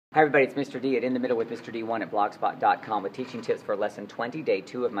Hi everybody, it's Mr. D at In the Middle with Mr. D1 at blogspot.com with teaching tips for lesson 20, day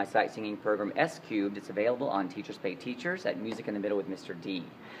 2 of my sight singing program S Cubed. It's available on Teachers Pay Teachers at Music in the Middle with Mr. D.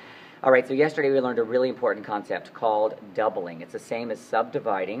 Alright, so yesterday we learned a really important concept called doubling. It's the same as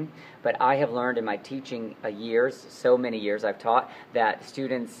subdividing, but I have learned in my teaching years, so many years I've taught, that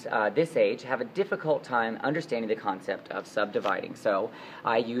students this age have a difficult time understanding the concept of subdividing. So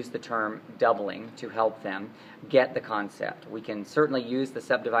I use the term doubling to help them get the concept. We can certainly use the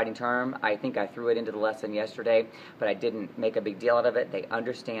subdividing term. I think I threw it into the lesson yesterday, but I didn't make a big deal out of it. They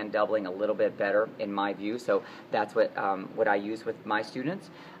understand doubling a little bit better in my view, so that's what I use with my students.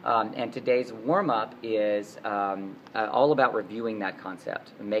 And today's warm-up is all about reviewing that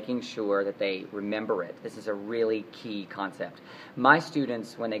concept and making sure that they remember it. This is a really key concept. My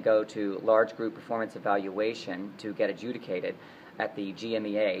students, when they go to large group performance evaluation to get adjudicated at the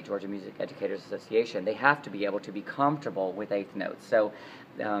GMEA, Georgia Music Educators Association, they have to be able to be comfortable with eighth notes. So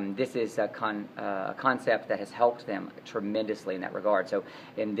this is a concept that has helped them tremendously in that regard. So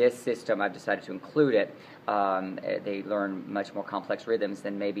in this system, I've decided to include it. They learn much more complex rhythms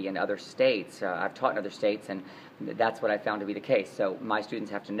than maybe in other states. I've taught in other states, and that's what I found to be the case. So my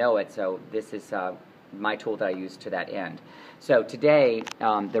students have to know it, so this is my tool that I use to that end. So today,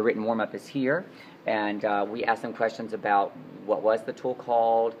 the written warm-up is here, and we ask them questions about what was the tool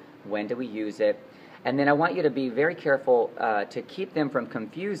called, when do we use it, and then I want you to be very careful to keep them from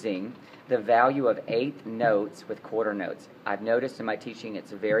confusing the value of eighth notes with quarter notes. I've noticed in my teaching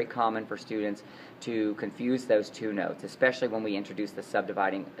it's very common for students to confuse those two notes, especially when we introduce the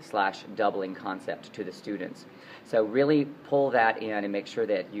subdividing / doubling concept to the students. So really pull that in and make sure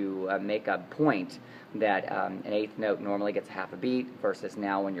that you make a point that an eighth note normally gets half a beat versus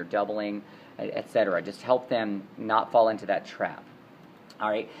now when you're doubling, etc. Just help them not fall into that trap. All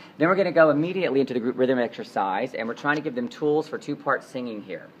right, then we're going to go immediately into the group rhythm exercise, and we're trying to give them tools for two-part singing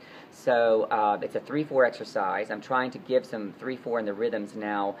here. So it's a 3/4 exercise. I'm trying to give some 3/4 in the rhythms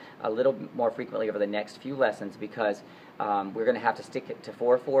now a little more frequently over the next few lessons because we're going to have to stick it to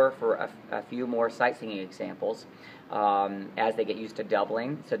 4/4 for a few more sight singing examples as they get used to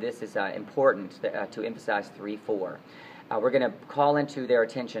doubling. So this is important to emphasize 3/4. We're going to call into their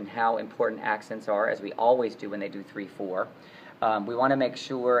attention how important accents are, as we always do when they do 3/4. We want to make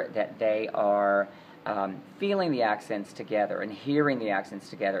sure that they are feeling the accents together and hearing the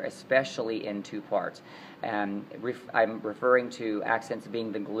accents together, especially in two parts. I'm referring to accents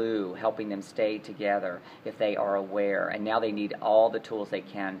being the glue, helping them stay together if they are aware. And now they need all the tools they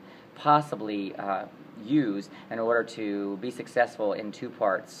can possibly use in order to be successful in two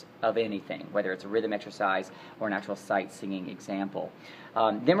parts of anything, whether it's a rhythm exercise or an actual sight singing example.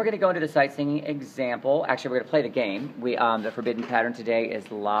 Then we're going to go into the sight singing example. Actually, we're going to play the game. The forbidden pattern today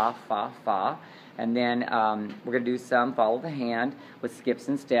is la, fa, fa. And then we're going to do some follow the hand with skips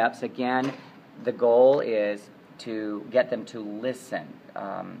and steps. Again, the goal is to get them to listen.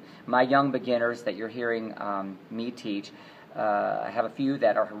 My young beginners that you're hearing me teach, I have a few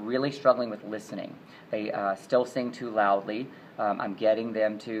that are really struggling with listening. They still sing too loudly. I'm getting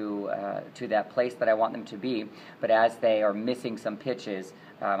them to that place that I want them to be, but as they are missing some pitches,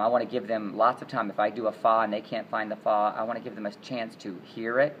 I want to give them lots of time. If I do a fa and they can't find the fa, I want to give them a chance to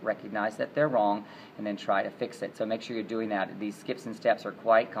hear it, recognize that they're wrong, and then try to fix it. So make sure you're doing that. These skips and steps are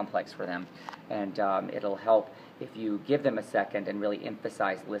quite complex for them, and it'll help if you give them a second and really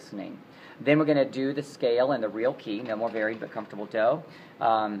emphasize listening. Then we're going to do the scale in the real key, no more varied but comfortable do.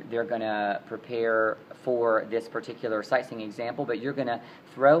 They're going to prepare for this particular sight singing example, but you're going to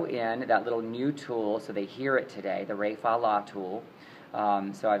throw in that little new tool so they hear it today, the re, fa, la tool.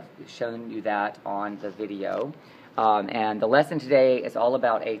 So I've shown you that on the video. And the lesson today is all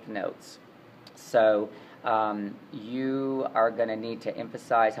about eighth notes. So you are going to need to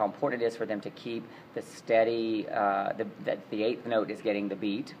emphasize how important it is for them to keep the steady, that the eighth note is getting the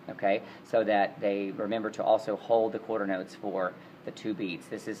beat, okay, so that they remember to also hold the quarter notes for the two beats.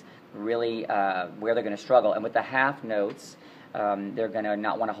 This is really where they're going to struggle. And with the half notes, they're going to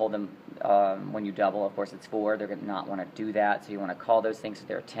not want to hold them when you double. Of course, it's 4. They're going to not want to do that, so you want to call those things to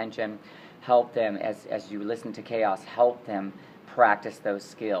their attention. Help them, as you listen to chaos, help them practice those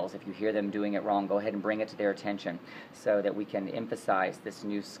skills. If you hear them doing it wrong, go ahead and bring it to their attention so that we can emphasize this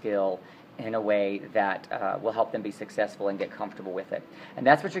new skill in a way that will help them be successful and get comfortable with it. And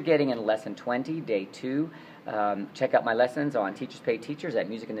that's what you're getting in Lesson 20, Day 2. Check out my lessons on Teachers Pay Teachers at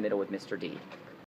Music in the Middle with Mr. D.